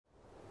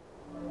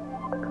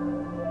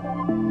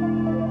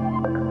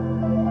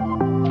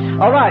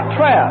All right,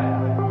 prayer.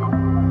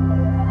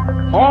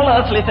 All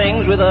earthly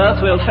things with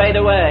earth will fade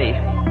away,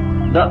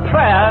 but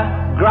prayer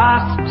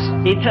grasps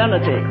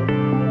eternity.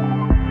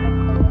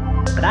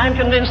 But I'm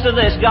convinced of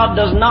this: God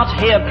does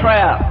not hear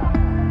prayer.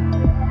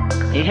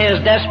 He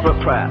hears desperate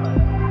prayer.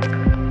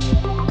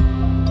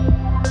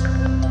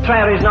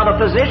 Prayer is not a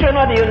position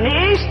whether you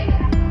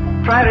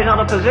kneel. Prayer is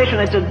not a position,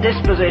 it's a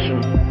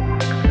disposition.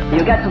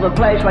 You get to the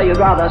place where you'd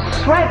rather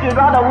sweat, you'd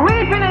rather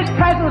weep in His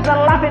presence than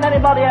laugh in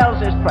anybody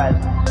else's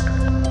presence.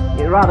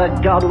 You'd rather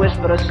God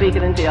whisper a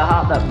secret into your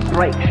heart that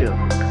breaks you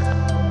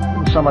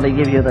than somebody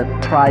give you the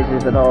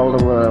prizes that all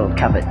the world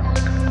covets.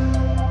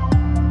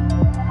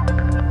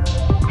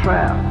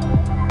 Prayer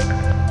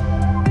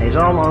is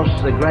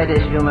almost the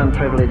greatest human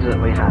privilege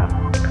that we have.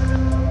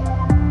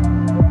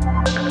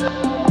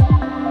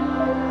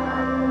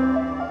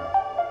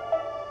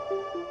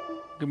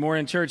 Good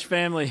morning, church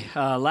family.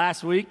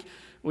 Last week,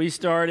 we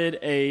started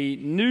a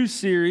new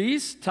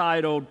series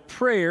titled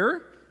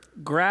Prayer,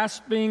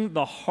 Grasping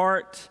the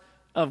Heart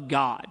of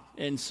God.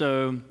 And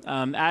so,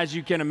 as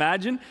you can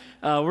imagine,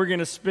 we're going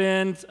to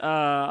spend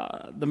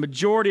the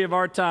majority of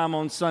our time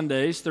on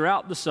Sundays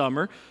throughout the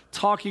summer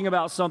talking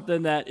about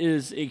something that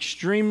is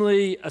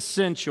extremely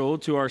essential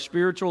to our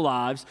spiritual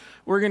lives.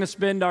 We're going to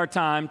spend our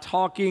time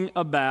talking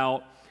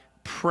about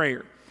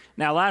prayer.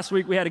 Now, last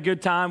week we had a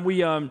good time.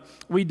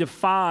 We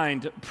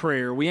defined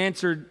prayer. We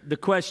answered the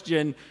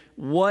question,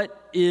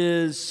 what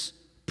is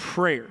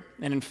prayer?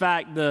 And in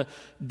fact, the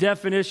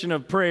definition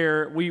of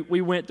prayer, we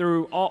went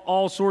through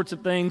all sorts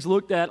of things,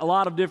 looked at a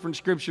lot of different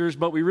scriptures,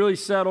 but we really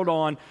settled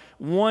on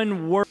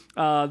one word,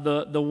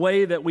 the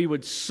way that we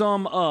would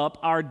sum up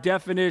our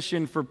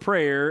definition for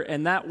prayer,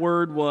 and that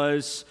word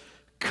was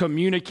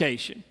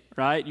communication,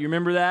 right? You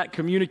remember that?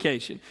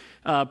 Communication.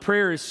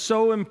 Prayer is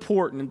so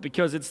important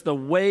because it's the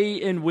way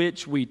in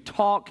which we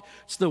talk,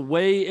 it's the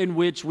way in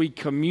which we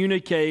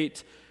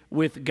communicate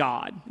with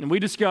God. And we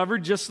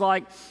discovered, just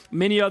like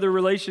many other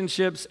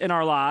relationships in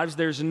our lives,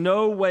 there's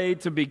no way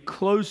to be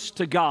close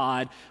to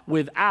God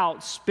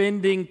without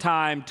spending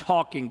time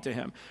talking to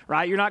Him,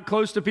 right? You're not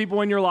close to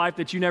people in your life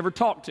that you never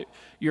talk to.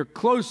 You're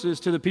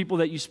closest to the people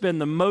that you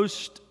spend the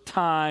most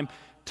time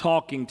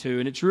talking to.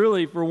 And it's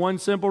really for one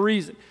simple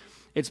reason.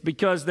 It's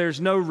because there's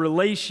no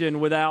relation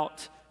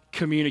without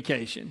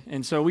communication.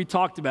 And so we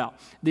talked about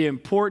the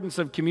importance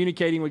of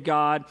communicating with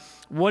God,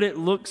 what it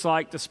looks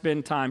like to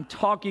spend time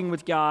talking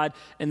with God,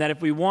 and that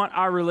if we want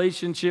our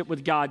relationship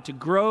with God to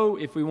grow,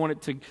 if we want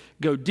it to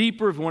go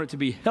deeper, if we want it to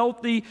be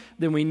healthy,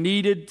 then we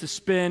needed to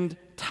spend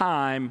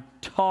time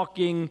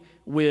talking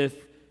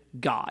with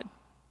God.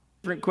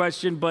 Different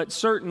question, but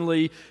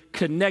certainly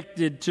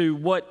connected to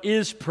what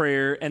is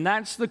prayer, and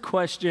that's the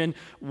question,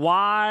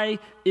 why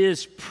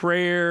is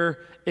prayer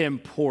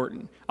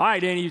important? All right,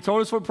 Danny, you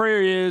told us what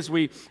prayer is.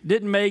 We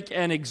didn't make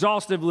an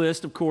exhaustive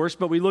list, of course,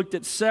 but we looked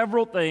at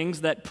several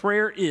things that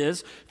prayer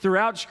is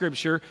throughout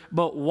Scripture,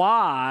 but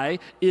why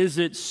is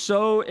it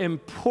so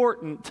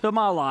important to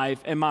my life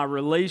and my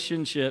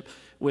relationship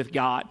with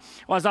God?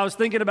 Well, as I was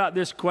thinking about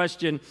this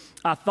question,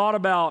 I thought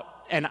about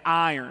an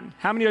iron.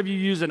 How many of you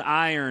use an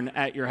iron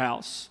at your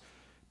house?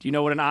 Do you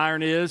know what an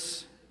iron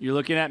is? You're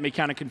looking at me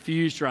kind of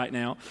confused right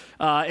now.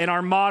 In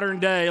our modern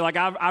day, like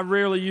I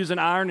rarely use an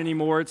iron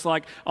anymore. It's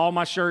like all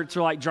my shirts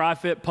are like dry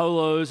fit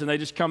polos and they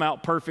just come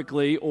out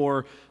perfectly,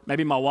 or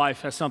maybe my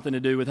wife has something to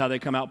do with how they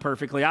come out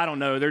perfectly. I don't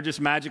know. They're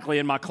just magically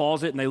in my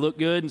closet and they look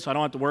good, and so I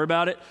don't have to worry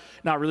about it.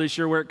 Not really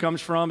sure where it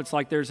comes from. It's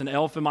like there's an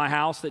elf in my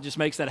house that just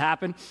makes that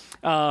happen.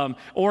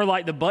 Or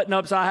like the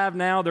button-ups I have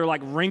now, they're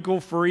like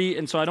wrinkle-free,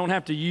 and so I don't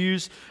have to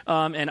use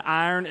an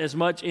iron as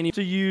much. And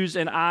to use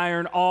an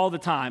iron all the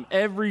time,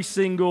 every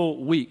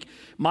single week.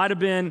 Might have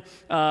been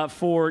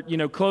for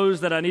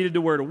clothes that I needed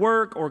to wear to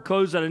work or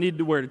clothes that I needed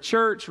to wear to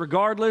church.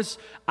 Regardless,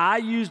 I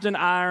used an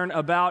iron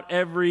about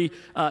every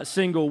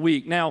single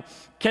week. Now,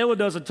 Kayla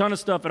does a ton of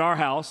stuff at our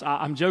house.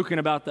 I'm joking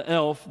about the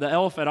elf. The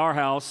elf at our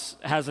house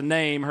has a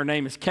name. Her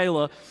name is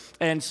Kayla.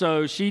 And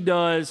so she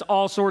does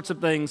all sorts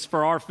of things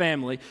for our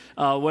family,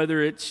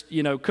 whether it's,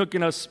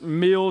 cooking us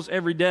meals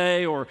every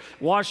day or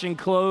washing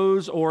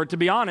clothes, or to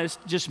be honest,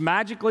 just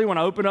magically when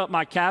I open up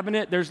my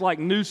cabinet, there's like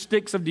new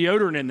sticks of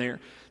deodorant in there.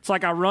 It's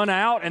like I run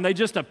out and they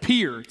just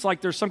appear. It's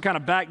like there's some kind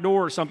of back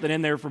door or something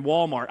in there from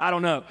Walmart. I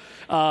don't know.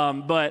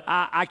 But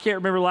I can't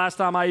remember the last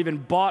time I even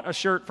bought a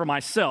shirt for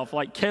myself.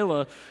 Like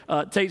Kayla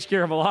takes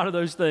care of a lot of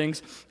those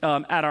things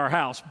at our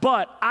house.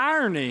 But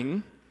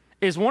ironing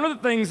is one of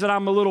the things that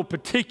I'm a little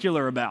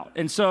particular about.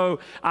 And so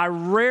I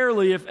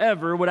rarely, if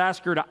ever, would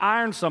ask her to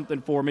iron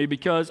something for me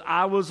because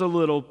I was a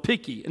little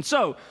picky. And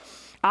so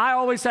I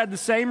always had the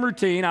same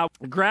routine. I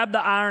would grab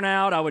the iron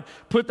out. I would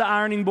put the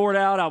ironing board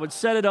out. I would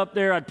set it up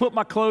there. I'd put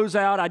my clothes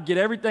out. I'd get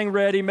everything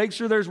ready, make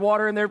sure there's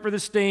water in there for the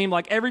steam,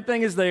 like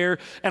everything is there.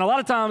 And a lot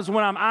of times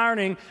when I'm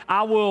ironing,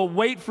 I will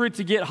wait for it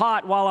to get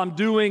hot while I'm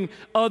doing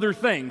other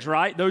things,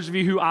 right? Those of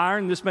you who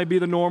iron, this may be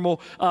the normal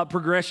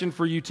progression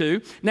for you too.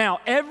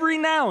 Now, every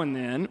now and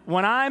then,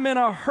 when I'm in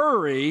a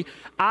hurry,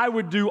 I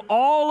would do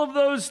all of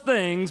those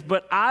things,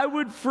 but I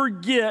would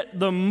forget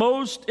the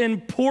most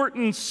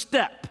important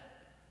step.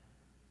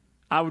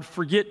 I would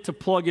forget to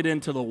plug it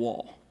into the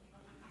wall.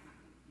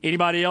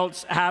 Anybody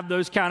else have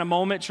those kind of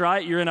moments,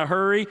 right? You're in a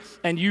hurry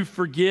and you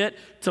forget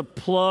to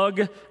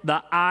plug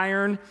the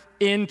iron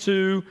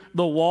into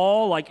the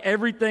wall. Like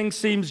everything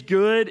seems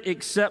good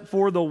except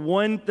for the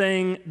one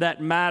thing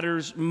that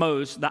matters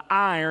most. The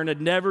iron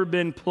had never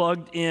been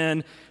plugged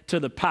in to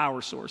the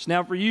power source.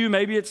 Now for you,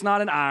 maybe it's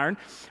not an iron,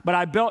 but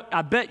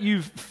I bet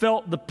you've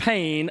felt the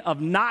pain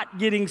of not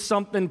getting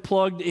something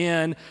plugged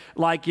in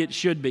like it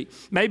should be.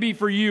 Maybe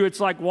for you,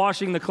 it's like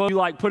washing the clothes. You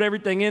like put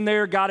everything in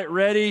there, got it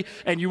ready,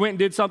 and you went and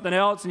did something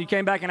else, and you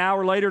came back an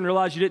hour later and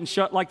realized you didn't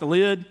shut like the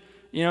lid.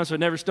 So it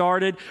never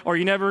started, or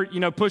you never,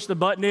 pushed the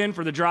button in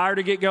for the dryer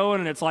to get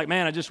going, and it's like,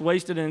 man, I just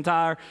wasted an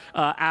entire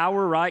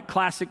hour, right?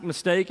 Classic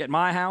mistake at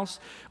my house.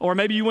 Or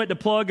maybe you went to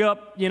plug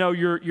up,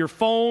 your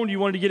phone, you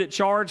wanted to get it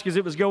charged because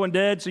it was going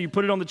dead, so you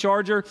put it on the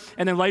charger,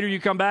 and then later you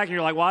come back and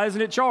you're like, why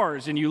isn't it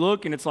charged? And you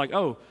look, and it's like,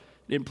 oh,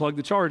 didn't plug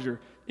the charger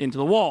into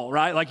the wall,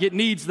 right? Like it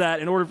needs that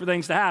in order for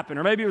things to happen.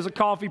 Or maybe it was a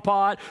coffee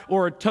pot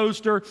or a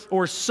toaster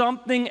or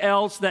something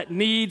else that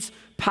needs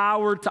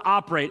power to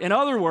operate. In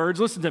other words,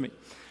 listen to me.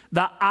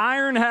 The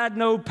iron had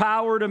no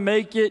power to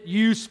make it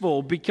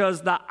useful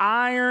because the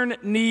iron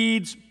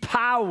needs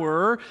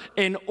power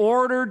in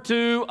order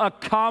to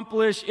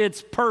accomplish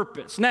its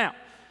purpose. Now,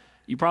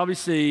 you probably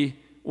see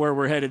where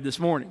we're headed this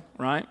morning,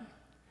 right?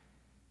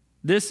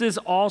 This is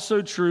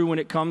also true when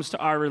it comes to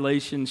our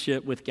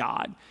relationship with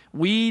God.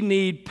 We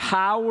need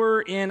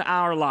power in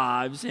our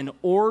lives in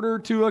order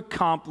to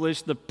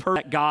accomplish the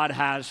purpose that God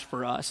has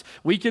for us.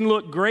 We can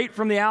look great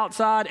from the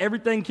outside.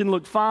 Everything can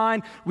look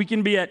fine. We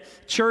can be at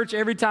church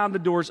every time the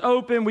door's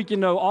open. We can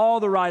know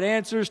all the right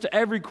answers to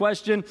every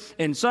question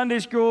in Sunday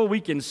school. We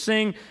can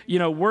sing,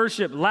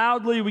 worship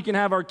loudly. We can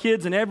have our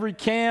kids in every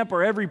camp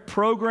or every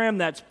program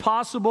that's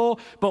possible.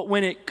 But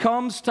when it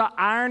comes to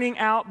ironing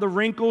out the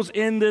wrinkles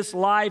in this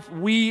life,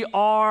 we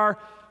are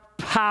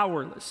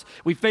powerless.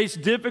 We face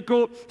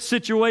difficult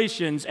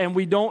situations and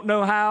we don't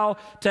know how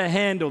to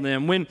handle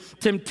them. When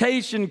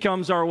temptation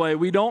comes our way,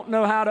 we don't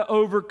know how to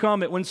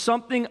overcome it. When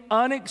something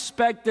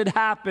unexpected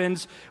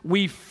happens,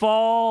 we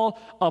fall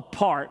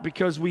apart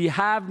because we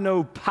have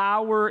no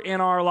power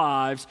in our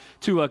lives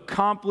to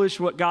accomplish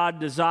what God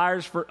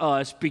desires for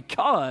us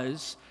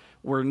because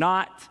we're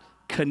not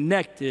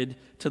connected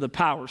to the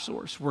power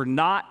source. We're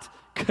not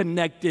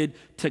connected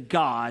to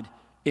God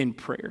in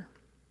prayer.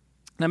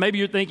 Now, maybe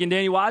you're thinking,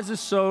 Danny, why is this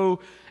so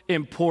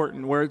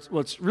important? Well,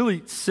 it's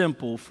really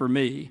simple for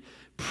me.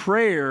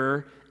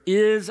 Prayer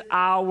is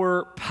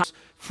our power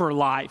for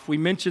life. We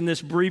mentioned this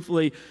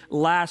briefly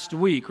last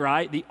week,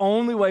 right? The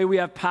only way we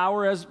have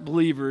power as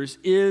believers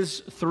is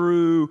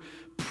through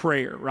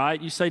prayer,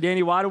 right? You say,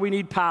 Danny, why do we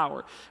need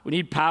power? We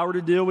need power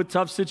to deal with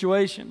tough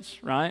situations,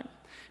 right?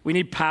 We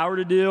need power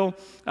to deal,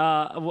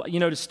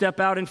 to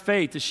step out in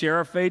faith, to share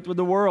our faith with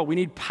the world. We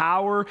need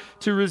power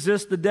to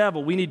resist the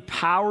devil. We need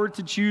power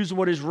to choose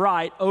what is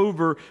right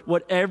over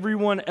what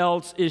everyone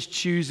else is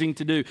choosing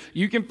to do.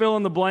 You can fill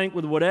in the blank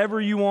with whatever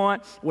you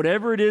want,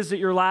 whatever it is that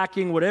you're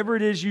lacking, whatever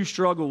it is you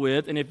struggle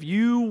with. And if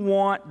you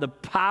want the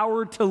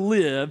power to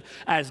live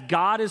as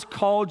God has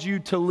called you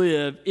to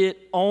live,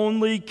 it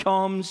only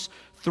comes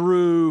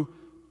through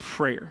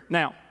prayer.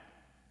 Now,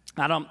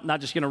 I'm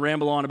not just going to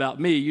ramble on about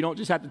me. You don't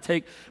just have to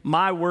take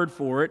my word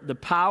for it. The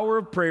power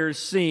of prayer is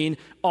seen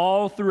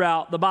all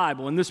throughout the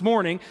Bible. And this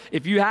morning,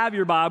 if you have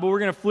your Bible, we're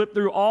going to flip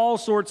through all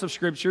sorts of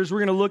scriptures. We're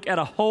going to look at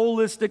a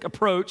holistic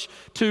approach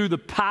to the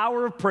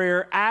power of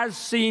prayer as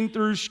seen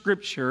through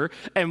Scripture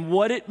and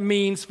what it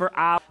means for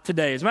our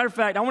today. As a matter of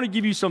fact, I want to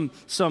give you some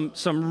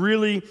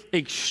really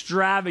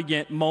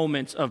extravagant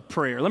moments of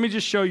prayer. Let me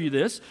just show you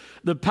this.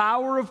 The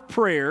power of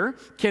prayer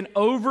can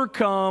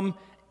overcome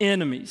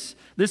enemies.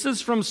 This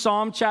is from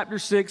Psalm chapter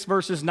 6,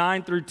 verses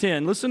 9 through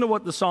 10. Listen to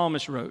what the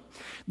psalmist wrote.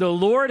 The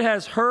Lord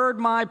has heard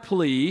my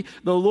plea.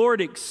 The Lord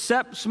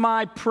accepts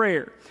my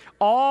prayer.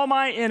 All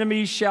my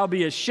enemies shall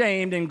be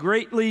ashamed and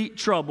greatly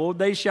troubled.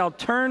 They shall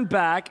turn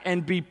back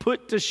and be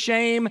put to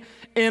shame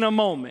in a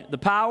moment. The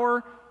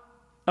power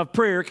of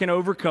prayer can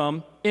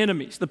overcome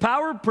enemies. The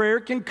power of prayer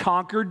can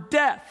conquer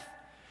death.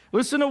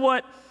 Listen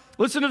to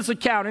this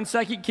account in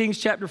 2 Kings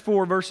chapter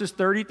 4, verses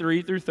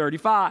 33 through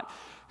 35.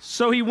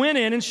 So he went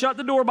in and shut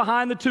the door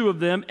behind the two of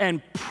them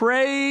and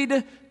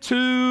prayed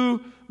to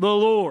the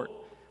Lord.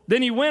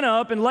 Then he went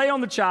up and lay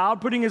on the child,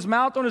 putting his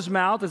mouth on his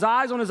mouth, his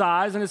eyes on his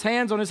eyes, and his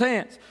hands on his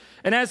hands.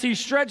 And as he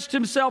stretched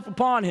himself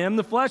upon him,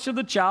 the flesh of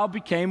the child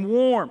became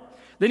warm.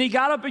 Then he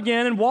got up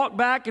again and walked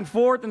back and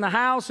forth in the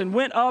house and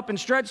went up and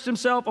stretched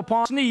himself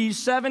upon his knees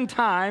 7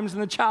 times,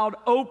 and the child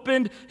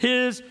opened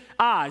his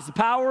eyes. The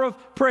power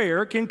of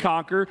prayer can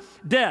conquer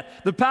death.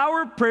 The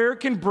power of prayer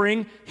can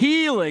bring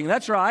healing.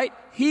 That's right,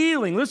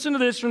 healing. Listen to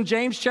this from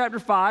James chapter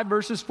 5,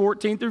 verses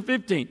 14 through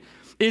 15.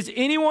 Is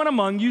anyone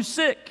among you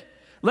sick?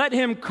 Let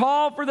him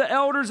call for the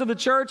elders of the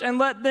church and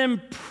let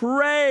them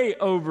pray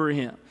over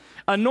him,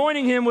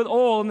 anointing him with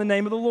oil in the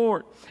name of the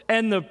Lord.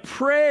 And the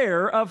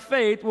prayer of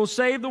faith will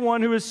save the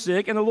one who is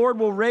sick, and the Lord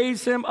will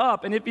raise him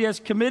up. And if he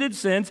has committed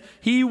sins,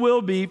 he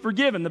will be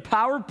forgiven. The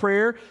power of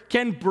prayer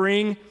can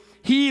bring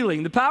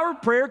healing. The power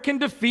of prayer can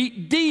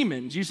defeat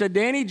demons. You said,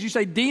 Danny, did you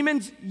say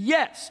demons?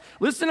 Yes.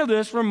 Listen to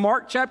this from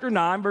Mark chapter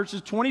 9,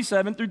 verses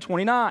 27 through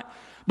 29.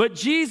 But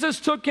Jesus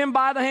took him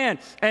by the hand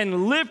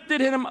and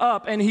lifted him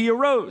up, and he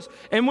arose.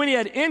 And when he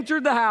had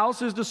entered the house,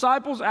 his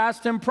disciples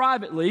asked him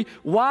privately,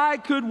 why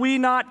could we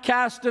not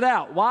cast it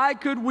out? Why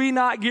could we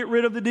not get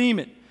rid of the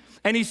demon?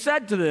 And he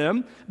said to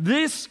them,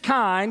 this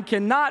kind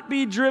cannot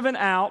be driven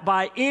out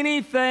by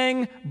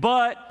anything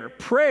but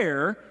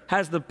prayer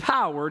has the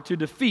power to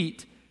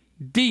defeat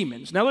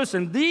demons. Now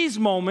listen, these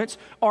moments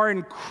are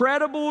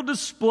incredible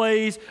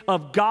displays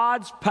of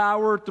God's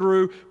power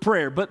through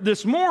prayer. But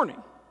this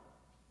morning,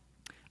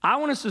 I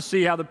want us to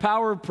see how the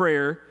power of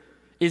prayer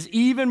is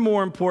even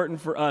more important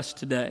for us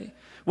today.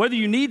 Whether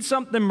you need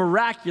something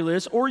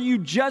miraculous or you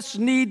just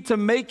need to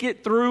make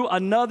it through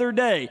another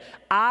day,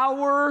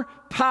 our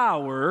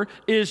power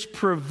is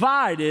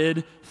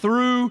provided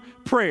through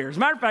prayer. As a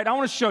matter of fact, I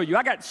want to show you.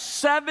 I got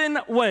 7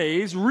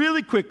 ways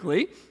really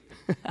quickly.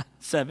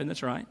 7,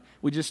 that's right.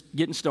 We're just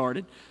getting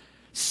started.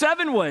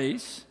 7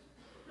 ways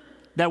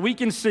that we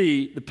can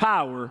see the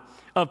power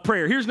of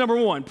prayer. Here's number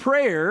 1.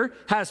 Prayer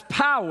has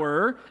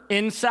power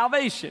in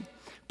salvation.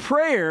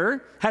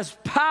 Prayer has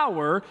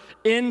power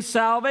in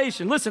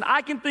salvation. Listen,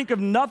 I can think of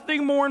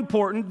nothing more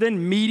important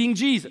than meeting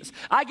Jesus.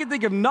 I can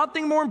think of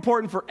nothing more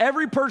important for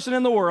every person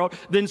in the world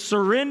than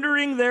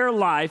surrendering their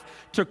life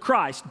to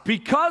Christ.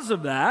 Because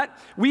of that,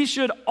 we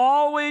should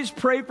always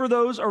pray for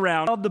those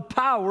around of the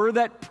power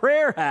that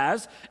prayer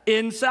has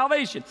in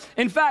salvation.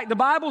 In fact, the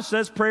Bible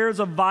says prayer is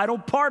a vital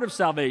part of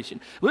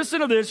salvation.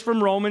 Listen to this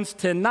from Romans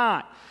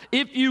 10:9.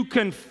 If you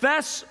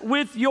confess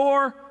with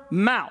your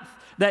mouth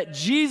that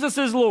Jesus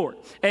is Lord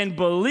and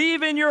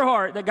believe in your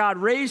heart that God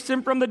raised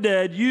him from the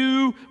dead,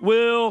 you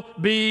will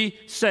be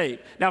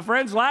saved. Now,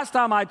 friends, last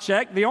time I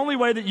checked, the only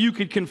way that you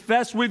could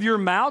confess with your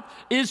mouth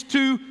is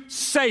to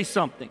say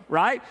something,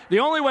 right? The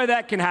only way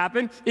that can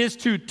happen is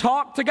to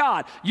talk to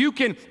God. You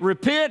can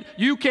repent,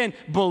 you can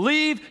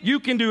believe, you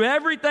can do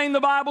everything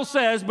the Bible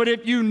says, but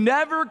if you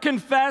never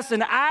confess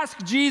and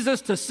ask Jesus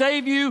to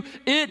save you,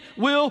 it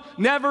will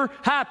never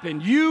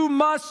happen. You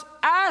must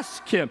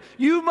ask him.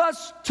 You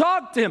must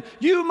talk to him.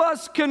 You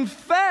must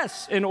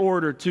confess in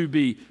order to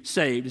be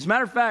saved. As a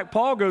matter of fact,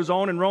 Paul goes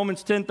on in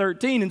Romans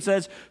 10:13 and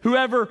says,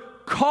 whoever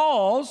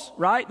calls,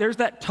 right? There's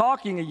that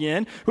talking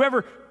again.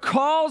 Whoever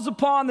calls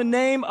upon the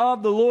name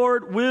of the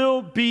Lord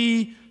will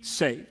be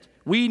saved.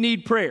 We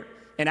need prayer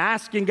and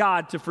asking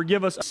God to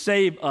forgive us,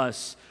 save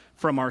us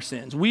from our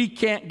sins. We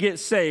can't get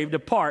saved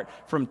apart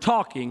from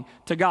talking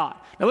to God.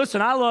 Now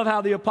listen, I love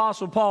how the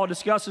Apostle Paul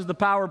discusses the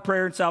power of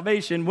prayer and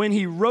salvation when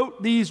he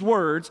wrote these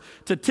words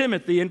to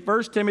Timothy in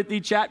 1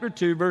 Timothy chapter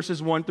 2,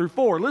 verses 1 through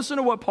 4. Listen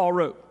to what Paul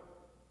wrote.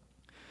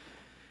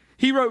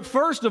 He wrote,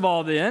 first of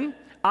all then,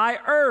 I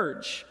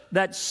urge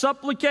that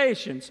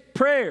supplications,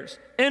 prayers,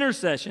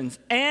 intercessions,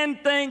 and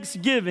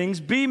thanksgivings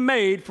be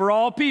made for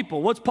all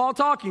people. What's Paul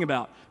talking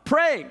about?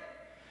 Praying.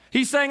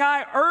 He's saying,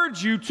 I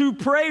urge you to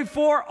pray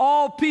for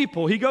all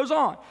people. He goes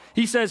on.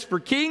 He says, for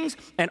kings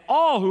and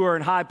all who are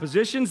in high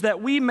positions,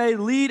 that we may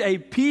lead a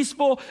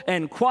peaceful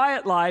and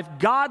quiet life,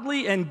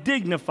 godly and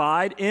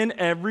dignified in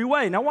every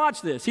way. Now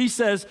watch this. He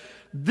says,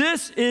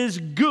 this is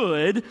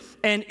good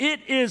and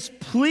it is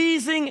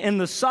pleasing in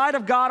the sight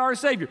of God our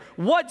Savior.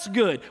 What's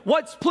good?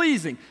 What's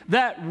pleasing?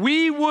 That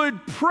we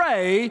would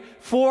pray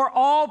for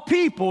all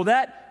people.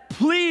 That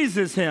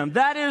pleases him.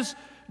 That is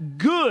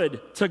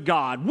good to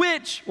God,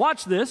 which,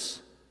 watch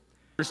this,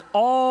 there's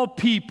all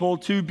people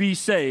to be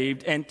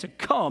saved and to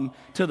come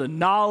to the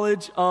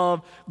knowledge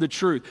of the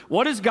truth.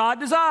 What does God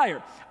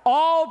desire?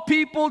 All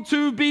people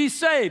to be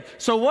saved.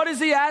 So what does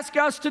he ask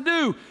us to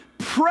do?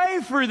 Pray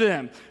for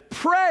them.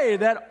 Pray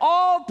that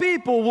all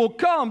people will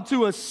come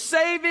to a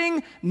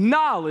saving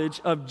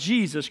knowledge of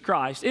Jesus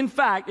Christ. In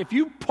fact, if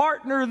you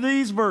partner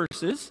these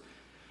verses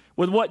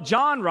with what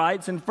John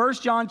writes in 1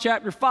 John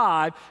chapter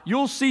 5,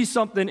 you'll see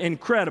something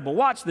incredible.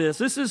 Watch this.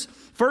 This is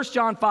 1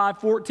 John 5,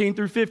 14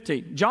 through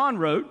 15. John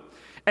wrote,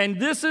 and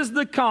this is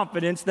the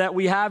confidence that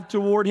we have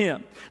toward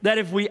him, that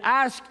if we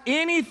ask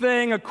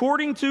anything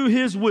according to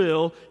his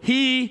will,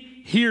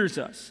 he hears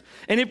us.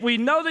 And if we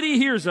know that he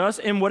hears us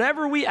in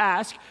whatever we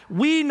ask,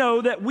 we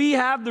know that we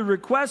have the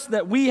request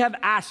that we have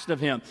asked of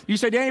him. You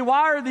say, Danny,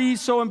 why are these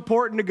so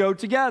important to go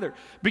together?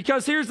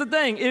 Because here's the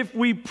thing. If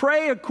we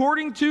pray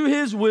according to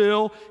his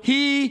will,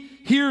 he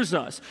hears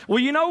us. Well,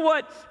 you know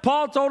what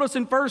Paul told us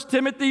in 1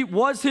 Timothy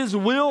was his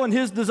will and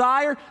his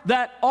desire?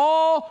 That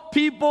all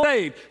people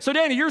saved. So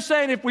Danny, you're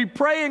saying if we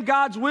pray in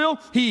God's will,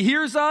 he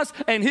hears us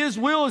and his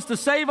will is to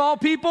save all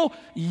people?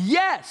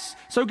 Yes.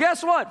 So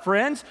guess what,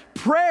 friends?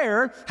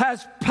 Prayer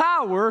has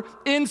power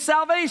in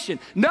salvation.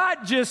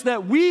 Not just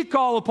that we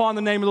call upon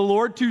the name of the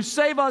Lord to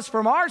save us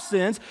from our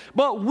sins,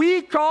 but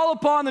we call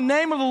upon the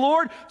name of the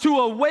Lord to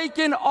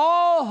awaken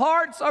all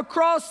hearts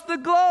across the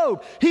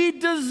globe. He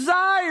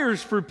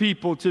desires for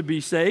people to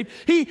be saved.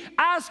 He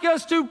asks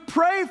us to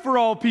pray for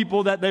all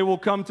people that they will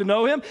come to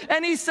know him.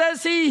 And he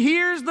says he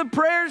hears the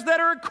prayers that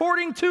are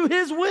according to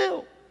his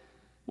will.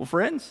 Well,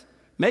 friends,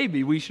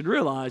 maybe we should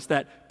realize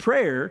that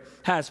prayer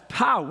has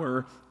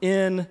power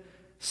in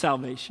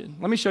salvation.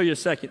 Let me show you a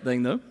second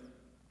thing, though.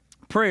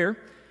 Prayer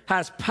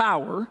has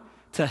power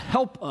to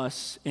help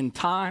us in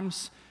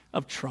times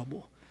of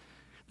trouble.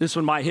 This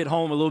one might hit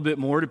home a little bit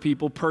more to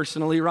people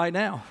personally right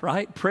now,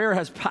 right? Prayer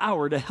has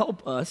power to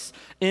help us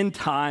in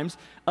times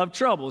of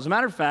trouble. As a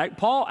matter of fact,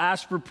 Paul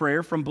asked for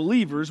prayer from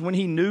believers when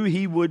he knew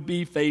he would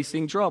be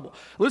facing trouble.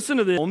 Listen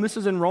to this. This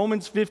is in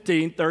Romans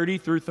 15, 30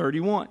 through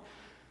 31.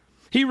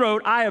 He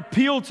wrote, I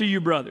appeal to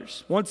you,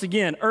 brothers, once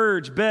again,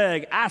 urge,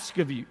 beg, ask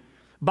of you,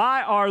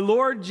 by our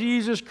Lord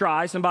Jesus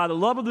Christ and by the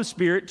love of the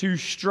Spirit, to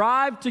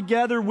strive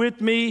together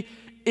with me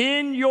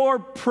in your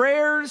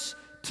prayers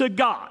to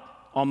God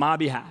on my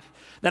behalf,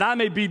 that I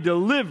may be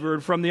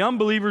delivered from the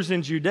unbelievers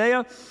in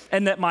Judea,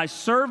 and that my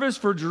service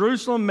for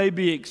Jerusalem may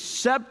be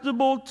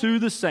acceptable to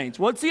the saints.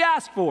 What's he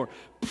asked for?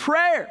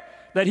 Prayer,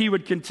 that he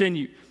would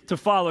continue to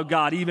follow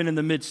God even in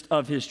the midst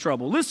of his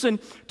trouble. Listen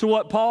to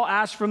what Paul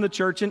asked from the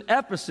church in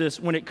Ephesus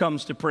when it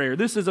comes to prayer.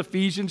 This is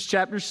Ephesians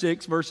chapter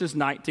 6, verses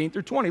 19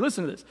 through 20.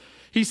 Listen to this.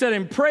 He said,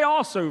 and pray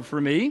also for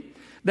me,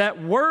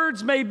 that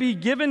words may be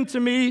given to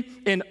me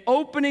in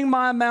opening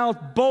my mouth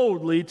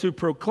boldly to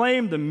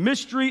proclaim the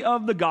mystery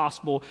of the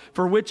gospel,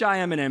 for which I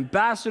am an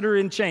ambassador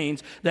in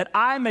chains, that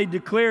I may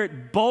declare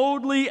it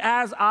boldly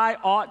as I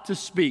ought to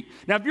speak.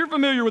 Now, if you're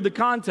familiar with the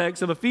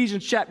context of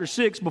Ephesians chapter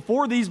 6,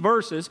 before these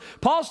verses,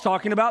 Paul's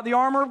talking about the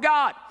armor of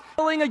God,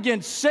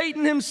 against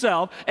Satan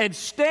himself and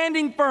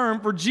standing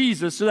firm for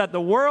Jesus so that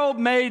the world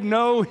may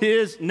know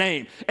his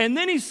name. And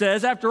then he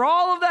says, after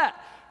all of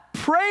that,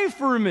 pray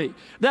for me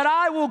that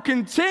I will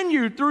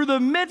continue through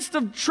the midst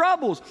of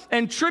troubles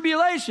and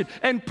tribulation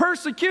and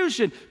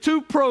persecution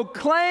to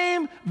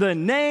proclaim the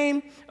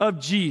name of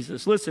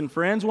Jesus. Listen,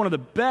 friends, one of the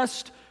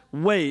best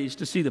ways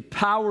to see the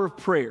power of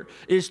prayer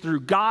is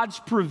through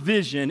God's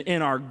provision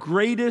in our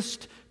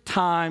greatest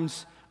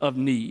times of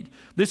need.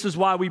 This is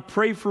why we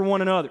pray for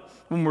one another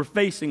when we're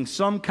facing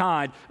some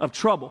kind of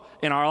trouble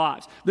in our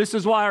lives. This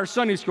is why our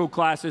Sunday school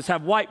classes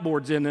have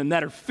whiteboards in them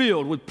that are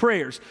filled with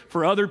prayers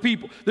for other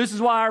people. This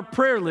is why our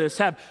prayer lists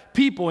have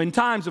people in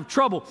times of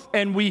trouble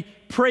and we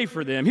pray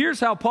for them. Here's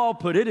how Paul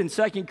put it in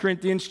 2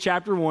 Corinthians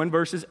chapter 1,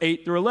 verses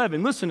 8 through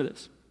 11. Listen to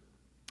this.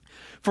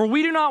 For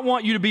we do not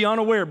want you to be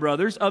unaware,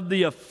 brothers, of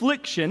the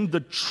affliction, the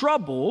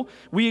trouble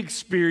we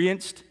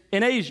experienced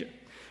in Asia.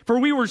 For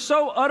we were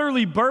so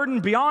utterly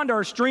burdened beyond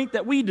our strength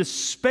that we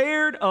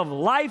despaired of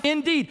life.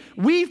 Indeed,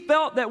 we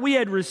felt that we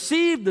had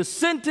received the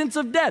sentence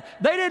of death.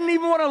 They didn't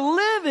even want to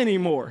live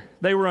anymore.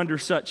 They were under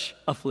such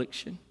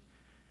affliction.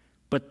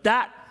 But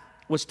that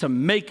was to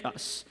make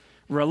us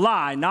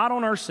rely not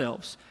on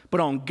ourselves,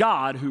 but on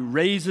God who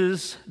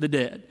raises the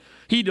dead.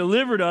 He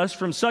delivered us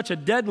from such a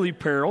deadly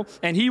peril,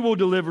 and he will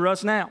deliver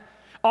us now.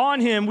 On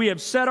him we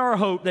have set our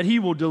hope that he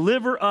will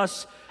deliver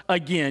us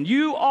again.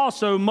 You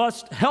also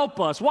must help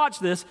us, watch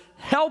this,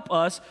 help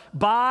us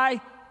by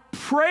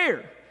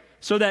prayer,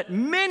 so that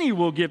many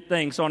will give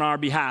thanks on our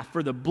behalf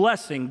for the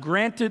blessing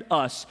granted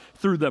us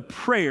through the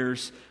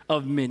prayers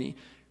of many.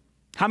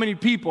 How many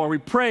people are we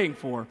praying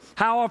for?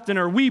 How often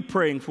are we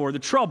praying for the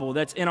trouble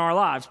that's in our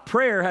lives?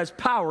 Prayer has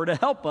power to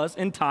help us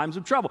in times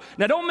of trouble.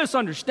 Now, don't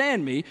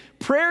misunderstand me.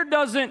 Prayer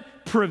doesn't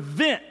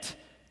prevent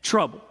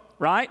trouble,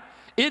 right?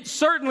 It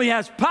certainly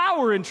has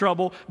power in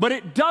trouble, but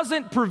it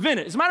doesn't prevent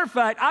it. As a matter of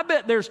fact, I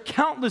bet there's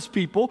countless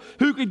people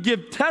who could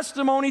give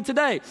testimony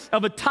today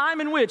of a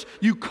time in which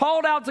you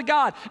called out to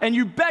God and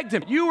you begged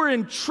him. You were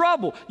in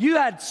trouble. You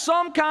had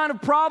some kind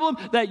of problem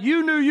that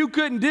you knew you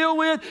couldn't deal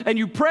with, and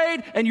you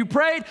prayed and you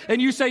prayed, and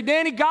you say,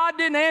 Danny, God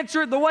didn't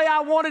answer it the way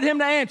I wanted him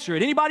to answer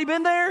it. Anybody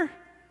been there?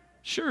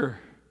 Sure.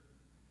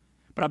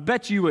 But I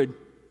bet you would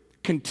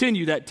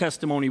continue that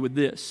testimony with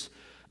this.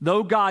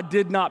 Though God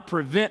did not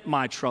prevent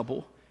my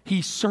trouble,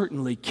 he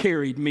certainly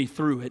carried me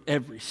through it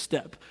every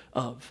step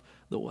of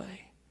the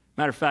way.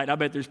 Matter of fact, I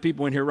bet there's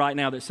people in here right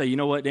now that say, you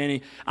know what,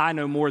 Danny, I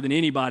know more than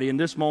anybody in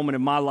this moment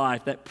of my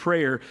life that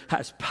prayer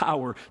has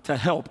power to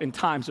help in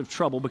times of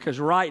trouble, because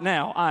right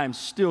now I am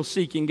still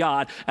seeking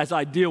God as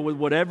I deal with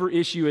whatever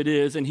issue it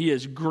is, and he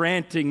is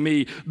granting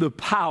me the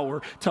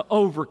power to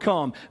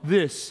overcome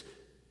this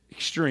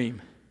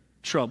extreme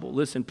trouble.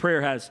 Listen,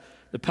 prayer has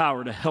the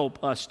power to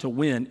help us to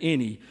win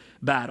any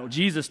battle.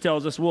 Jesus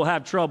tells us we'll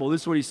have trouble.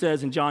 This is what he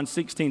says in John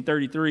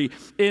 16:33.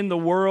 In the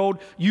world,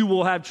 you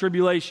will have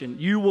tribulation.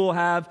 You will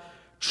have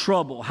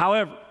trouble.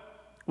 However,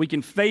 we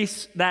can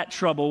face that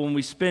trouble when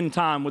we spend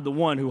time with the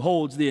one who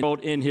holds the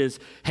world in his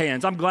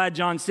hands. I'm glad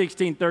John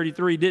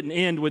 16:33 didn't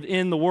end with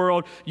in the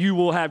world, you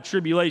will have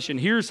tribulation.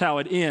 Here's how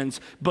it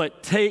ends.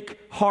 But take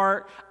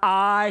heart,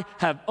 I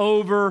have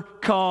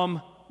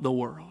overcome the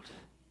world.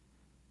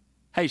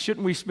 Hey,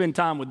 shouldn't we spend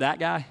time with that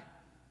guy?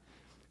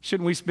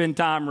 Shouldn't we spend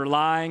time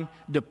relying,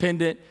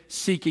 dependent,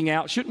 seeking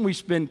out? Shouldn't we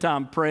spend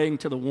time praying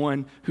to the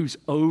one who's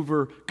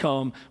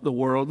overcome the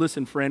world?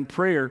 Listen, friend,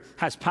 prayer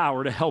has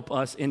power to help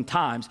us in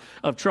times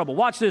of trouble.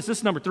 Watch this. This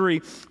is number 3.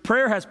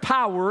 Prayer has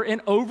power in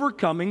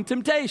overcoming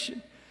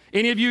temptation.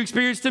 Any of you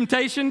experienced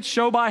temptation?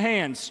 Show by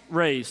hands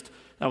raised.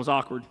 That was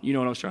awkward. You know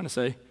what I was trying to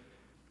say.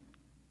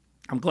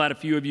 I'm glad a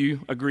few of you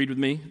agreed with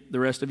me. The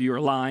rest of you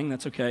are lying.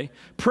 That's okay.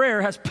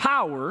 Prayer has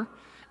power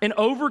in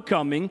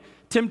overcoming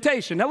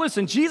temptation. Now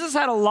listen, Jesus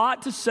had a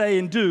lot to say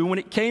and do when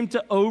it came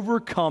to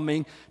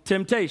overcoming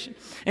temptation.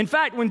 In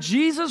fact, when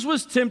Jesus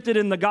was tempted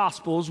in the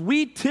Gospels,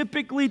 we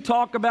typically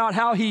talk about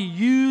how he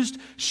used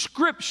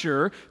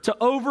Scripture to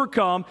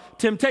overcome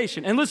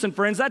temptation. And listen,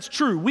 friends, that's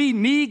true. We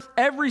need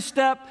every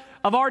step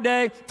of our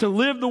day to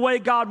live the way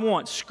God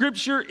wants.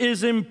 Scripture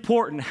is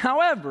important.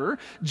 However,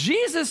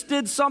 Jesus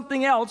did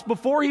something else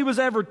before he was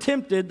ever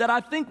tempted that I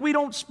think we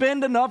don't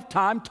spend enough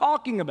time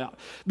talking about.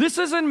 This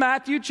is in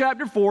Matthew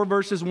chapter 4,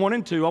 verses 1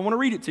 and 2. I want to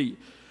read it to you.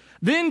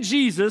 Then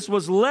Jesus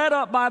was led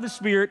up by the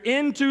Spirit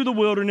into the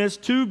wilderness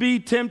to be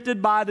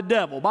tempted by the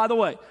devil. By the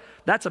way,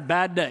 that's a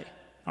bad day,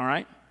 all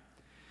right?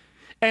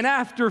 And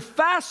after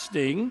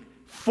fasting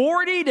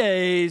 40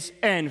 days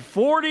and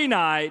 40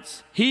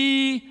 nights,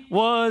 he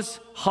was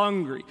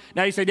hungry.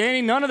 Now you say,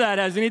 Danny, none of that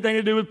has anything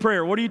to do with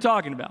prayer. What are you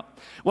talking about?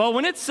 Well,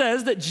 when it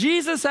says that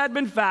Jesus had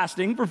been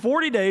fasting for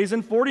 40 days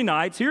and 40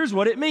 nights, here's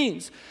what it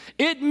means.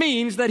 It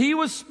means that he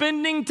was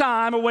spending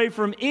time away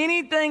from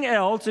anything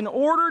else in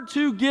order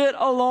to get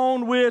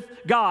alone with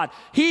God.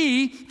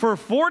 He, for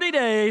 40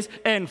 days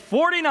and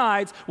 40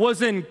 nights,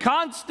 was in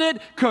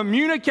constant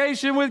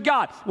communication with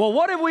God. Well,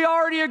 what have we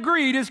already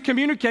agreed is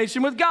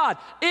communication with God?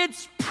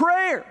 It's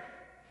prayer.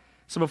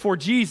 So before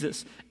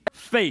Jesus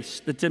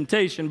faced the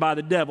temptation by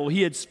the devil,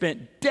 he had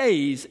spent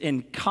days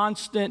in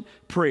constant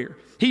prayer.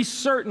 He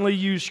certainly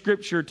used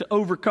Scripture to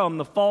overcome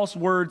the false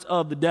words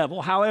of the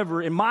devil.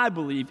 However, in my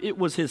belief, it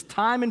was his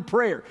time in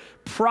prayer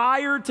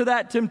prior to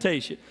that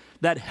temptation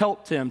that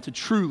helped him to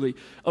truly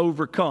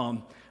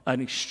overcome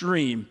an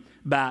extreme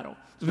battle.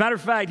 As a matter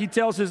of fact, he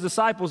tells his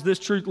disciples this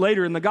truth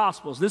later in the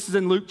Gospels. This is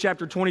in Luke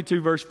chapter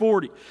 22, verse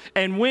 40.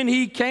 And when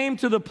he came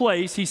to the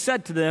place, he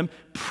said to them,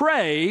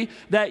 "Pray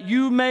that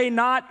you may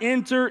not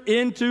enter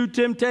into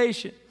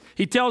temptation."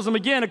 He tells them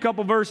again a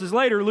couple verses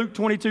later, Luke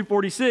 22,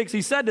 46.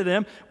 He said to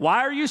them,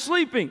 "Why are you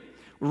sleeping?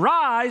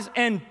 Rise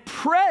and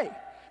pray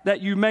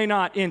that you may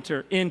not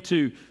enter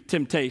into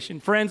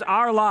temptation." Friends,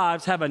 our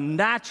lives have a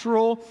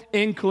natural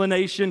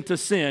inclination to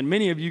sin.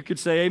 Many of you could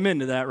say amen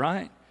to that,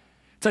 right?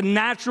 It's a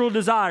natural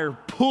desire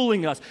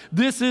pulling us.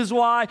 This is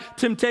why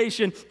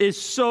temptation is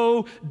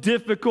so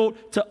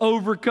difficult to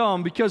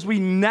overcome, because we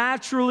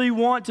naturally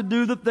want to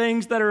do the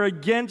things that are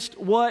against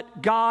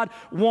what God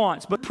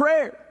wants. But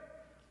prayer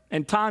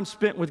and time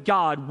spent with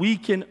God, we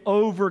can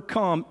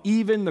overcome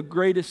even the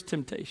greatest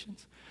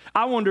temptations.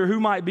 I wonder who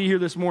might be here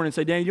this morning and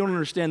say, "Danny, you don't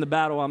understand the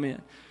battle I'm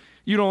in.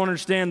 You don't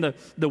understand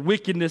the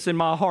wickedness in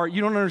my heart. You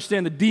don't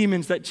understand the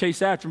demons that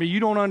chase after me. You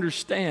don't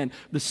understand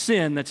the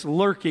sin that's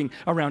lurking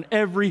around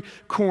every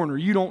corner.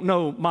 You don't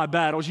know my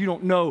battles. You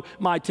don't know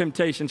my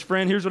temptations."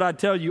 Friend, here's what I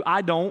tell you.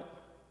 I don't.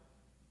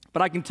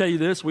 But I can tell you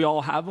this, we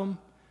all have them.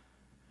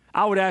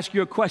 I would ask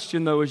you a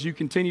question, though, as you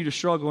continue to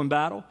struggle in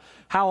battle.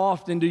 How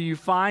often do you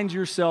find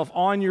yourself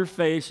on your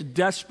face,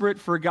 desperate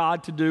for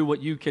God to do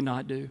what you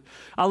cannot do?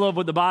 I love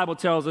what the Bible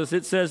tells us.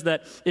 It says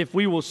that if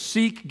we will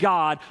seek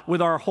God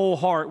with our whole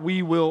heart,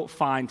 we will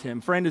find him.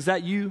 Friend, is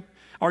that you?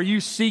 Are you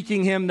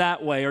seeking him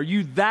that way? Are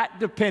you that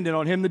dependent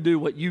on him to do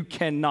what you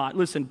cannot?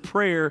 Listen,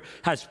 prayer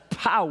has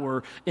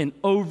power in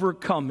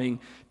overcoming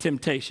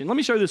temptation. Let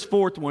me show you this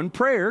fourth one.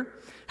 Prayer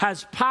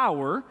has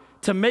power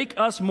to make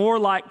us more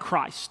like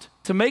Christ,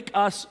 to make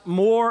us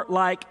more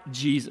like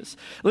Jesus.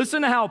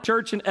 Listen to how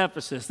church in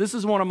Ephesus, this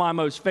is one of my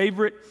most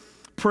favorite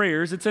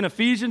prayers. It's in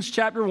Ephesians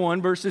chapter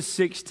 1, verses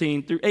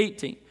 16 through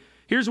 18.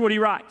 Here's what he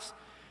writes.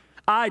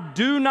 "I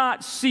do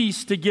not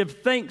cease to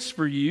give thanks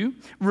for you,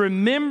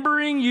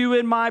 remembering you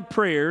in my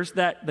prayers,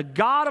 that the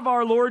God of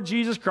our Lord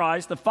Jesus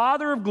Christ, the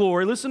Father of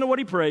glory," listen to what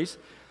he prays,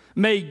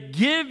 "may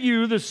give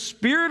you the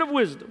spirit of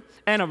wisdom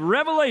and of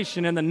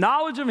revelation and the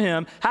knowledge of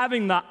him,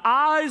 having the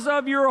eyes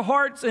of your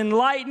hearts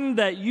enlightened,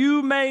 that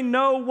you may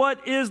know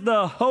what is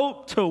the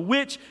hope to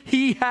which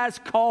he has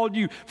called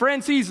you."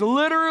 Friends, he's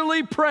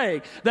literally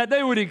praying that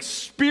they would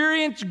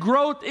experience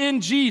growth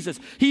in Jesus.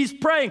 He's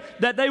praying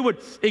that they would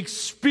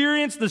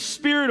experience the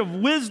spirit of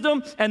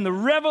wisdom and the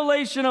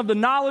revelation of the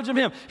knowledge of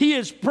him. He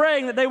is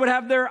praying that they would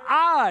have their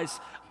eyes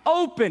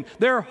open,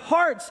 their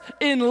hearts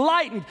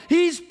enlightened.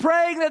 He's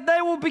praying that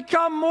they will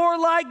become more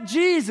like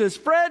Jesus.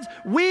 Friends,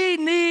 we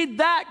need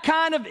that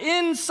kind of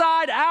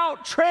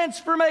inside-out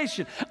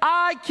transformation.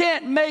 I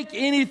can't make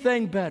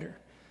anything better,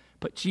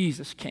 but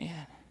Jesus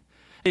can.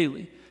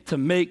 Daily, to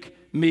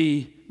make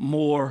me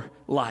more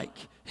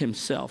like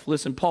himself.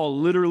 Listen, Paul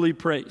literally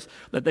prays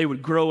that they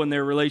would grow in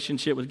their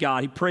relationship with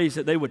God. He prays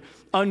that they would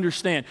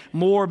understand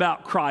more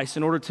about Christ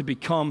in order to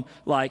become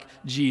like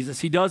Jesus.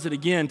 He does it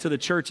again to the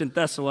church in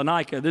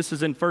Thessalonica. This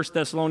is in 1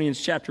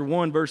 Thessalonians chapter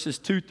 1, verses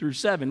 2 through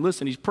 7.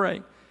 Listen, he's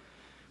praying.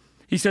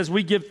 He says,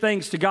 "We give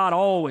thanks to God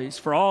always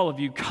for all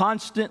of you,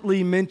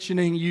 constantly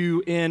mentioning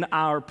you in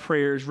our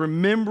prayers,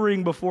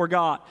 remembering before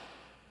God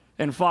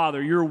and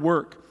Father your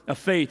work of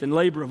faith and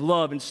labor of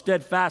love and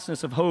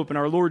steadfastness of hope in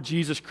our Lord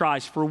Jesus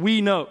Christ. For we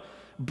know,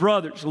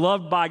 brothers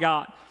loved by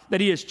God,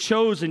 that he has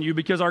chosen you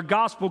because our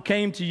gospel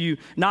came to you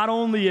not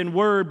only in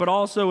word, but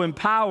also in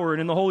power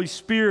and in the Holy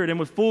Spirit and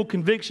with full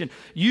conviction.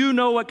 You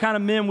know what kind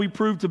of men we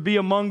proved to be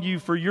among you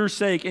for your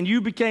sake, and you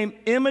became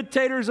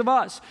imitators of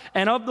us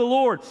and of the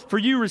Lord. For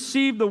you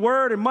received the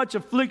word in much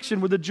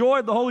affliction with the joy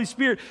of the Holy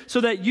Spirit,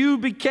 so that you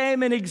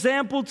became an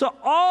example to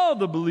all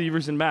the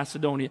believers in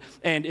Macedonia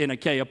and in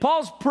Achaia.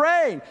 Paul's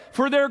praying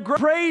for their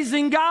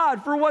praising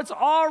God for what's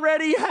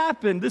already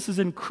happened. This is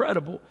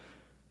incredible.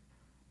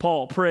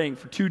 Paul praying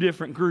for two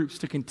different groups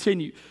to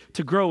continue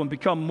to grow and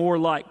become more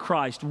like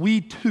Christ.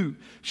 We too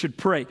should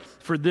pray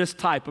for this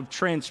type of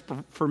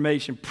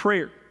transformation.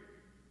 Prayer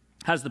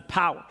has the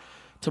power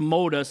to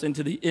mold us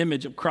into the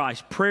image of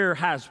Christ. Prayer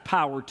has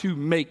power to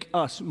make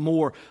us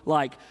more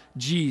like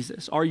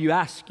Jesus. Are you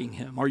asking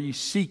him? Are you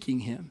seeking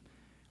him?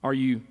 Are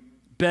you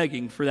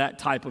begging for that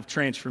type of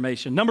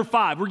transformation? Number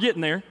 5, we're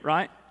getting there,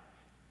 right?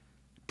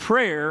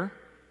 Prayer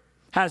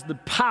has the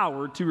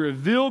power to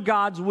reveal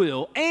God's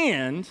will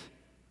and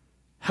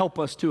help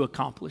us to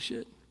accomplish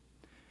it.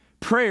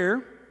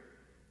 Prayer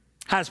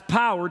has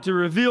power to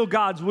reveal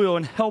God's will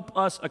and help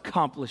us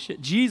accomplish it.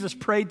 Jesus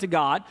prayed to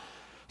God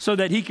so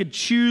that he could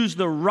choose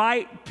the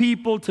right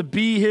people to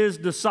be his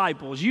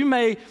disciples. You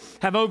may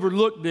have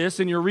overlooked this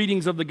in your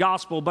readings of the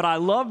gospel, but I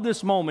love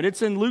this moment.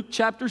 It's in Luke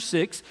chapter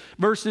 6,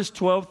 verses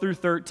 12 through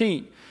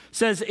 13. It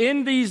says,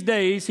 in these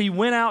days he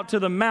went out to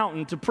the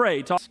mountain to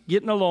pray,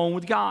 getting alone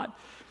with God.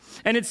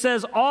 And it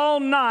says, all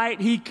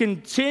night he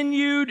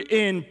continued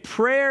in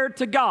prayer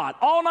to God.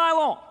 All night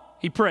long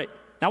he prayed.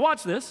 Now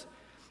watch this.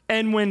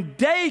 And when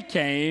day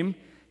came,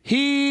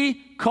 he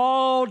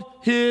called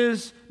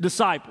his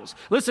disciples.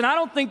 Listen, I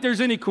don't think there's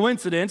any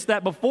coincidence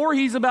that before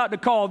he's about to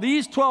call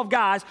these 12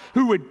 guys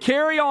who would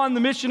carry on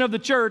the mission of the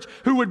church,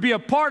 who would be a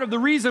part of the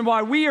reason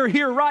why we are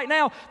here right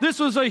now, this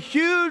was a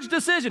huge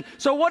decision.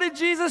 So what did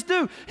Jesus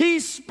do? He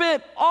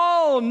spent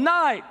all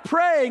night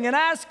praying and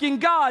asking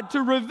God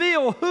to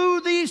reveal who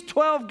these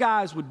 12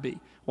 guys would be.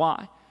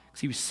 Why?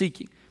 Because he was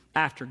seeking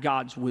after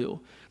God's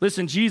will.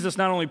 Listen, Jesus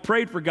not only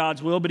prayed for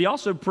God's will, but he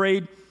also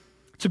prayed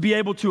to be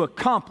able to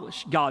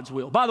accomplish God's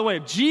will. By the way,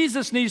 if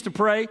Jesus needs to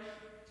pray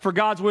for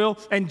God's will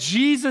and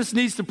Jesus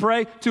needs to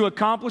pray to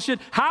accomplish it,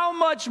 how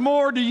much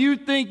more do you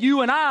think you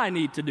and I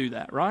need to do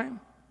that, right?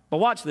 But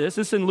watch this.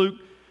 It's in Luke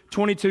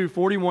 22,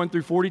 41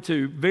 through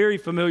 42, very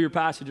familiar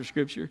passage of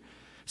Scripture. It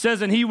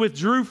says, and he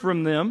withdrew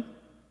from them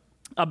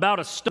about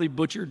a stone.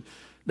 Butchered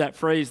that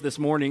phrase this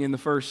morning in the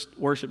first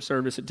worship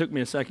service. It took me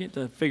a second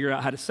to figure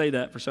out how to say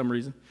that for some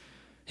reason.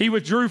 He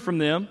withdrew from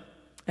them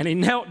and he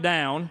knelt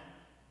down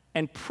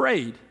and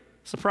prayed.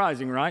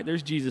 Surprising, right?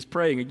 There's Jesus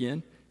praying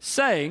again,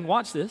 saying,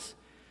 watch this,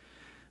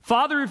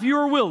 Father, if you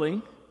are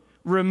willing,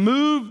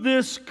 remove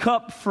this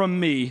cup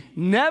from me.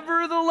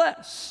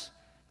 Nevertheless,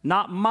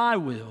 not my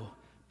will,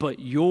 but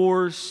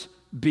yours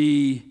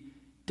be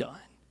done.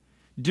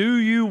 Do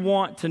you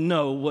want to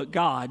know what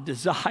God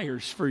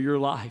desires for your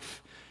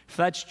life? If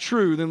that's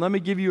true, then let me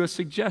give you a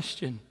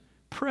suggestion.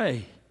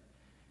 Pray.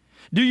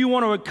 Do you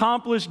want to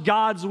accomplish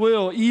God's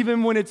will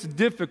even when it's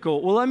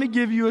difficult? Well, let me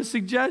give you a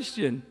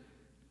suggestion.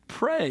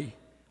 Pray.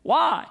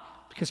 Why?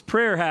 Because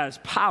prayer has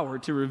power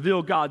to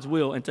reveal God's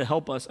will and to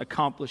help us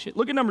accomplish it.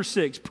 Look at number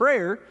 6.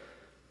 Prayer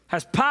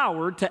has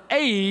power to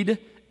aid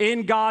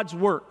in God's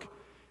work.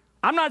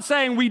 I'm not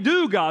saying we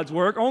do God's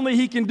work, only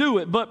he can do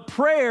it, but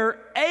prayer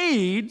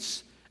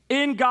aids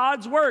in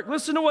God's work.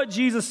 Listen to what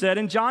Jesus said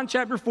in John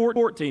chapter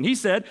 14. He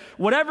said,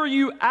 whatever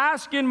you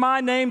ask in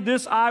my name,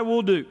 this I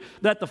will do,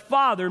 that the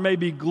Father may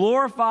be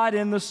glorified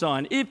in the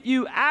Son. If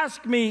you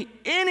ask me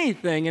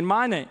anything in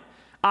my name,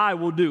 I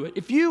will do it.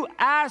 If you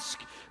ask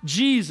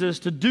Jesus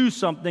to do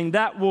something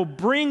that will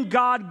bring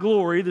God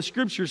glory, the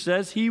Scripture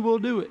says he will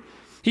do it.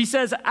 He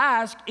says,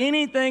 ask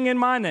anything in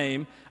my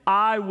name,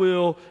 I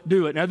will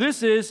do it. Now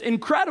this is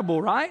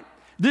incredible, right?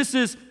 This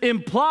is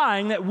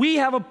implying that we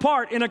have a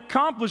part in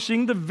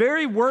accomplishing the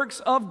very works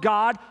of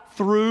God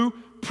through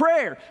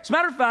prayer. As a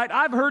matter of fact,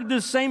 I've heard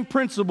this same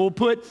principle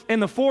put in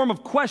the form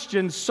of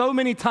questions so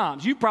many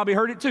times. You've probably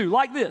heard it too,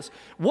 like this.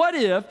 What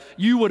if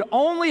you would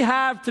only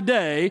have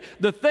today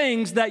the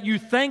things that you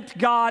thanked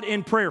God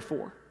in prayer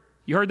for?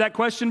 You heard that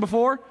question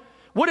before?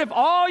 What if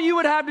all you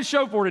would have to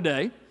show for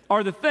today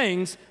are the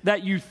things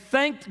that you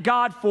thanked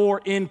God for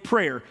in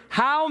prayer?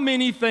 How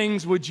many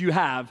things would you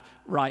have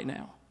right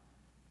now?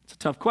 It's a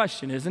tough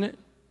question, isn't it?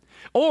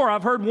 Or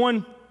I've heard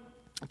one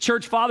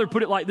church father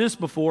put it like this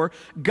before,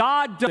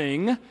 God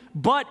doing,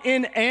 but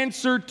in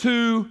answer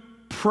to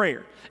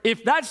prayer.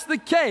 If that's the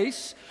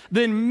case,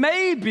 then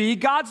maybe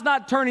God's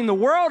not turning the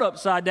world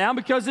upside down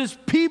because his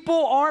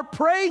people aren't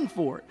praying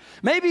for it.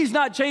 Maybe he's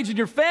not changing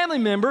your family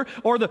member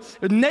or the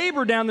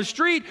neighbor down the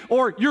street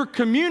or your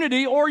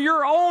community or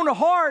your own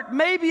heart.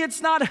 Maybe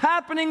it's not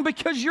happening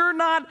because you're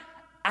not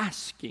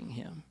asking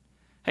him.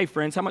 Hey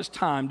friends, how much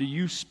time do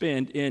you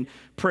spend in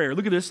prayer?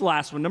 Look at this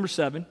last one, number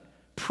 7.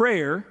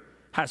 Prayer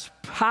has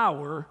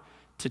power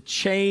to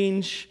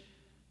change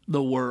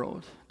the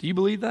world. Do you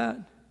believe that?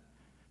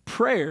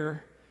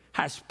 Prayer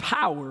has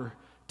power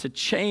to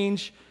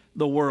change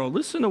the world.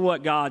 Listen to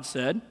what God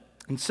said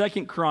in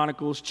 2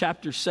 Chronicles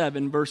chapter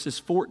 7, verses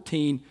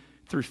 14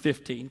 through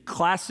 15.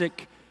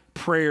 Classic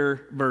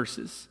prayer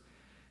verses.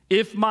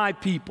 If my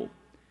people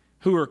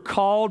who are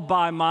called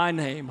by my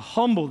name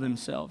humble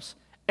themselves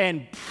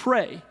and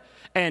pray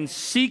and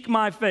seek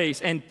my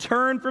face and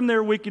turn from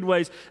their wicked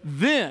ways,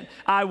 then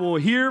I will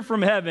hear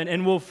from heaven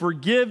and will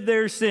forgive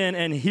their sin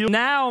and heal.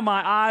 Now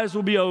my eyes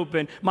will be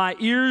open, my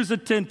ears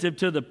attentive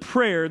to the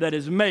prayer that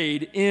is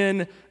made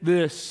in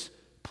this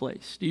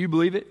place. Do you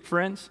believe it,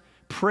 friends?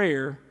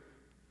 Prayer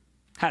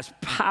has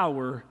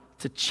power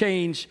to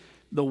change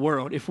the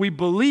world. If we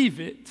believe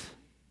it,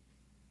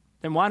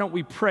 then why don't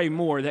we pray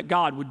more that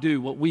God would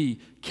do what we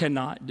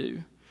cannot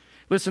do?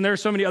 Listen, there are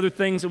so many other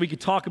things that we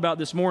could talk about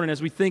this morning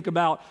as we think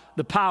about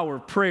the power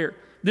of prayer.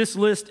 This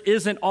list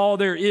isn't all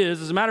there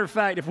is. As a matter of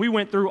fact, if we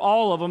went through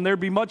all of them, there'd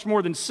be much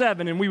more than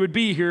 7, and we would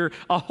be here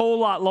a whole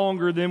lot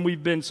longer than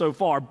we've been so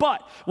far.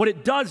 But what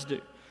it does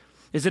do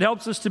is it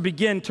helps us to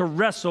begin to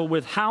wrestle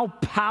with how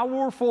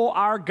powerful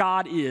our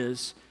God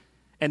is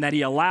and that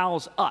he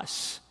allows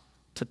us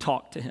to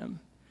talk to him.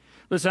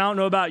 Listen, I don't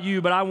know about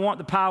you, but I want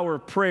the power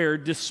of prayer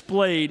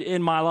displayed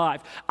in my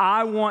life.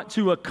 I want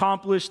to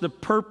accomplish the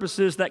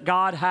purposes that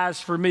God has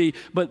for me,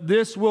 but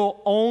this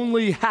will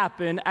only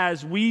happen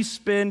as we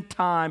spend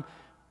time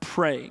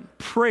praying.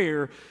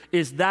 Prayer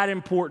is that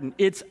important.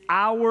 It's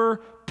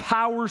our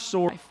power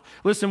source.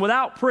 Listen,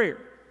 without prayer,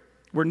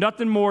 we're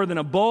nothing more than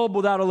a bulb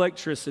without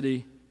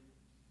electricity.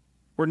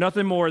 We're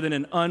nothing more than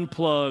an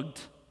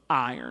unplugged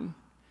iron.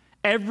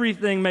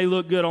 Everything may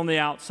look good on the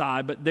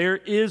outside, but there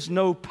is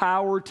no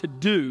power to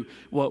do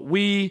what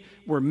we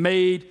were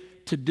made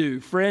to do.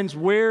 Friends,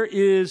 where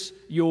is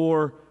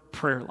your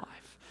prayer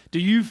life? Do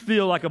you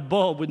feel like a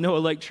bulb with no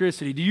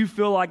electricity? Do you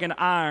feel like an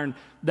iron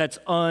that's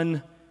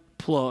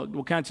unplugged?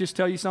 Well, can I just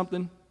tell you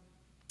something?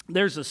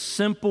 There's a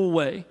simple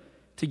way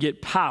to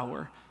get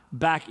power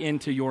back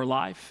into your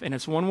life, and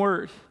it's one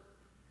word: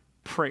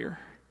 prayer.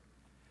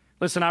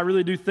 Listen, I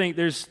really do think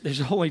there's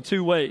only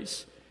 2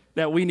 ways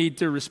that we need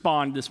to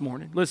respond this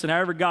morning. Listen,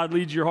 however God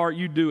leads your heart,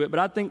 you do it. But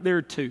I think there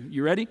are 2.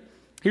 You ready?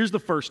 Here's the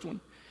first one.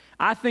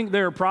 I think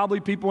there are probably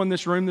people in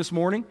this room this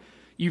morning.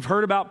 You've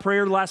heard about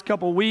prayer the last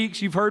couple of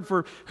weeks. You've heard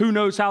for who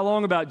knows how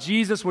long about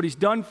Jesus, what he's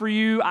done for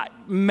you.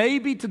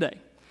 Maybe today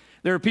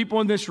there are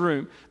people in this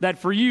room that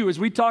for you, as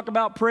we talk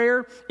about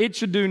prayer, it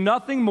should do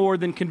nothing more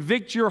than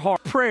convict your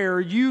heart. Prayer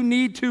you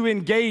need to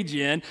engage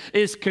in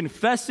is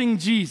confessing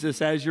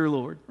Jesus as your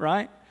Lord,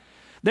 right?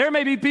 There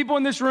may be people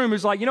in this room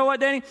who's like, you know what,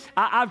 Danny?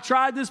 I've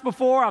tried this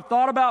before. I've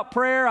thought about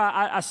prayer.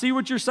 I see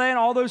what you're saying.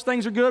 All those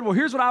things are good. Well,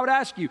 here's what I would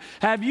ask you.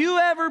 Have you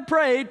ever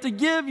prayed to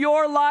give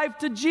your life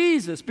to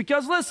Jesus?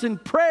 Because listen,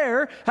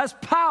 prayer has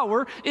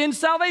power in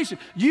salvation.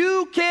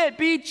 You can't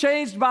be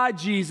changed by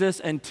Jesus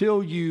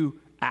until you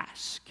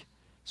ask.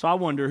 So I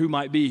wonder who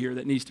might be here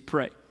that needs to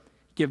pray,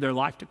 give their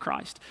life to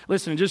Christ.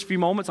 Listen, in just a few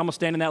moments, I'm going to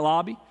stand in that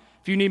lobby.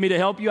 If you need me to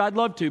help you, I'd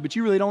love to, but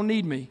you really don't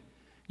need me.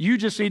 You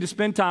just need to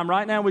spend time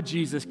right now with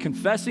Jesus,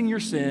 confessing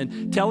your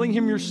sin, telling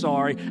him you're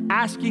sorry,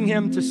 asking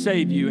him to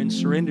save you, and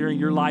surrendering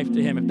your life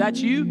to him. If that's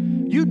you,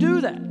 you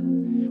do that.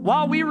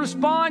 While we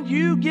respond,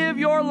 you give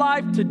your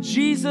life to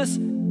Jesus.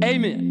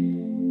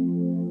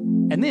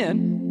 Amen. And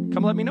then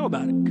come let me know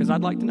about it, because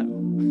I'd like to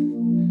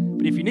know.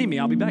 But if you need me,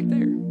 I'll be back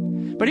there.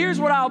 But here's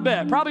what I'll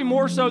bet, probably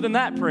more so than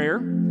that prayer.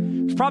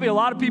 There's probably a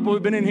lot of people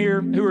who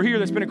are here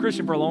that's been a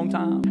Christian for a long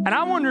time. And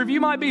I wonder if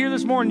you might be here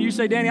this morning and you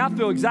say, Danny, I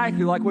feel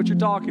exactly like what you're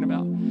talking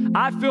about.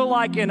 I feel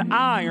like an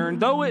iron,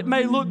 though it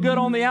may look good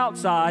on the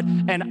outside,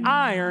 an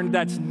iron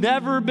that's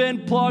never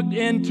been plugged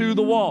into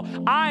the wall.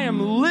 I am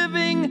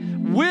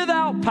living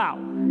without power.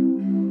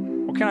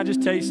 Well, can I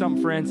just tell you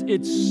something, friends?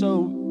 It's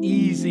so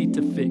easy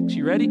to fix.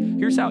 You ready?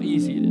 Here's how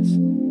easy it is.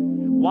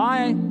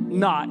 Why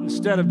not,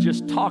 instead of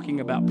just talking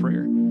about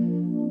prayer,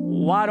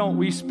 why don't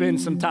we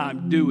spend some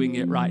time doing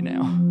it right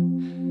now?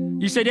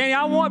 You say, Danny,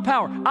 I want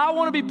power. I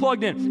want to be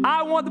plugged in.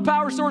 I want the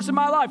power source in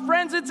my life.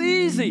 Friends, it's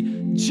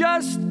easy.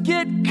 Just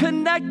get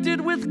connected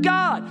with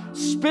God.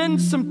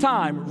 Spend some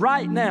time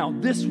right now,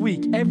 this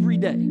week, every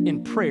day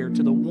in prayer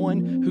to the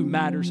one who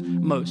matters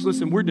most.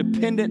 Listen, we're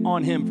dependent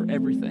on him for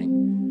everything.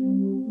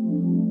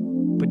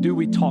 But do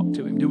we talk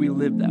to him? Do we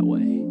live that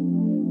way?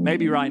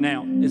 Maybe right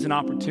now is an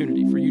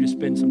opportunity for you to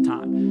spend some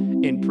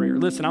time in prayer.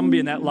 Listen, I'm going to be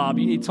in that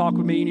lobby. You need to talk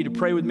with me. You need to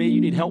pray with me.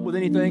 You need help with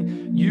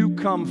anything. You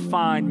come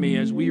find me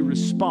as we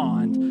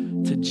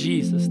respond to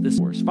Jesus this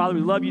course. Father, we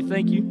love you.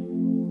 Thank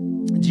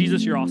you.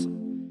 Jesus, you're awesome.